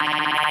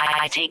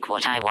take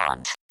what I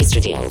want.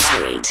 Estradiol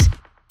Valerate.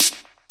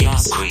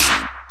 Yass Queen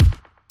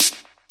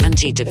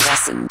Anti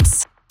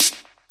Depressants.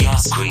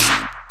 Yass Queen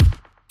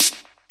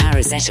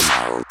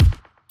Paracetamol.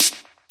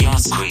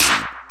 Yass Queen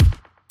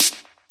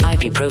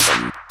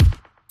Ibuprofen.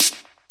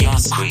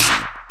 Yass Queen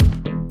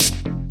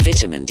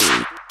Vitamin D.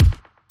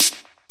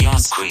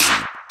 Yass Queen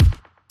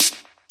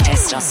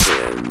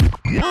Testosterone.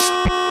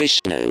 Bish.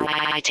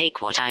 I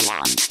take what I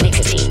want.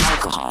 Nicotine,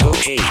 alcohol,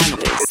 Okay.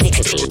 cannabis.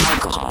 Nicotine,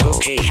 alcohol,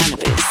 Okay.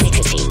 cannabis.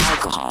 Nicotine,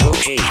 alcohol,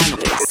 Okay.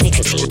 cannabis.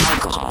 Nicotine,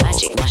 alcohol,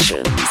 magic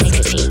mushrooms.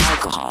 Nicotine,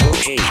 alcohol,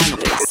 Okay.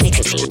 cannabis.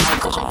 Nicotine,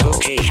 alcohol,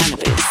 Okay.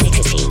 cannabis.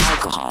 Nicotine,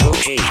 alcohol,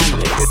 Okay.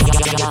 cannabis.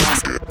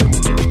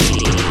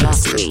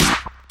 Yass Queen.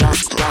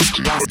 Yass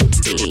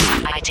Queen.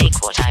 I take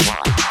what I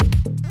want.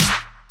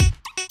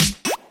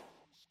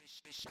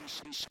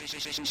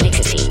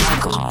 Nicotine,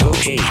 alcohol,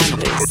 Okay.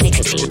 cannabis.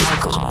 Nicotine,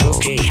 alcohol,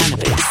 Okay.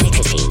 cannabis.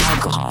 Nicotine,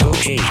 alcohol,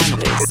 Okay.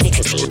 cannabis.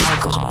 Nicotine,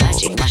 alcohol,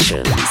 magic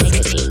mushrooms.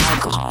 Nicotine,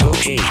 alcohol,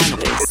 Okay.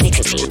 cannabis.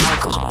 Nicotine,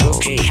 alcohol,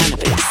 Okay.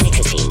 cannabis.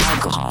 Nicotine,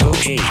 alcohol,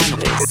 Okay.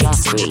 cannabis.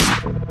 Yass Queen.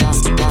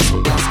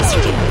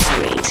 Estradiol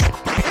Valerate.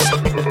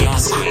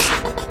 Yass Queen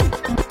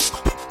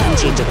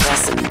Anti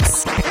Depressants.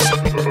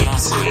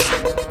 Yass Queen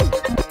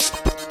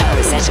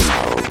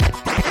Paracetamol.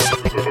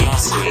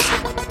 Yass Queen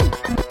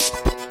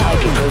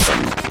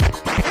Ibuprofen.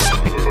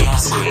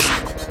 Yass Queen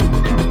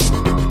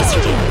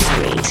Estradiol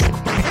Valerate.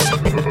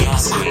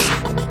 Yass Queen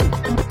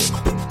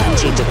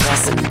Anti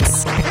Depressants.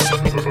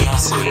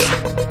 Yass Queen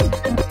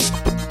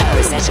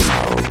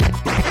Paracetamol.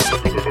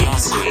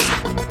 Yass Queen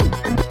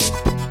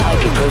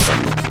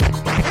Ibuprofen.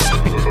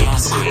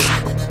 Yass Queen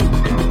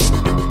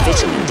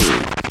Vitamin D.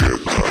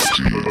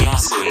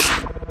 Yass Queen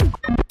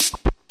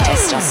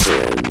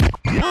Testosterone.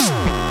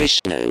 Bish.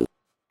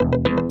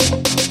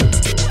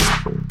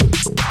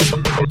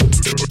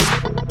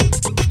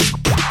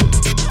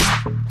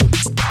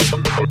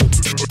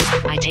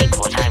 I take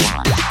what I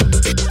want.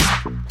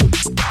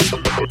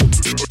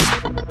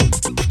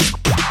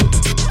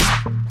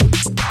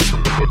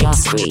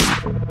 Yass Queen.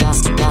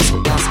 Yass.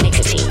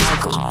 Nicotine,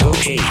 alcohol,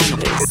 Okay.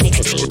 cannabis.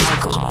 Nicotine,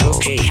 alcohol,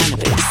 Okay.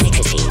 cannabis.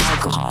 Nicotine,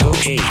 alcohol,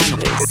 Okay.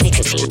 cannabis.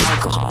 Nicotine,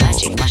 alcohol,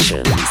 magic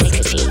mushrooms.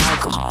 Nicotine,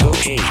 alcohol,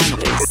 Okay.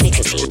 cannabis.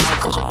 Nicotine,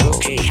 alcohol,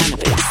 Okay.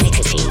 cannabis.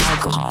 Nicotine,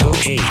 alcohol,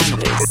 Okay.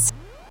 cannabis.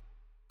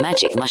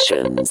 Magic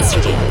mushrooms.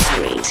 Estradiol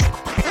Valerate.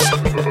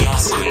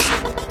 Yass Queen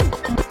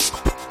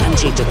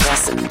Anti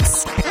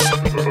Depressants.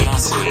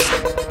 Yass Queen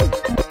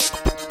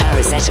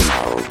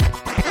Paracetamol.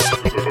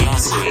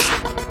 Yass Queen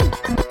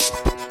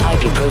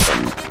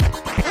Ibuprofen.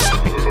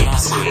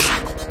 Yass Queen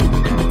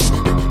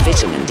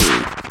Vitamin D.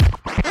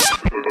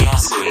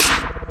 Yass Queen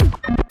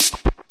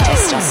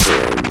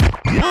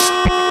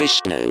Testosterone.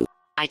 Bish.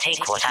 I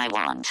take what I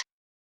want.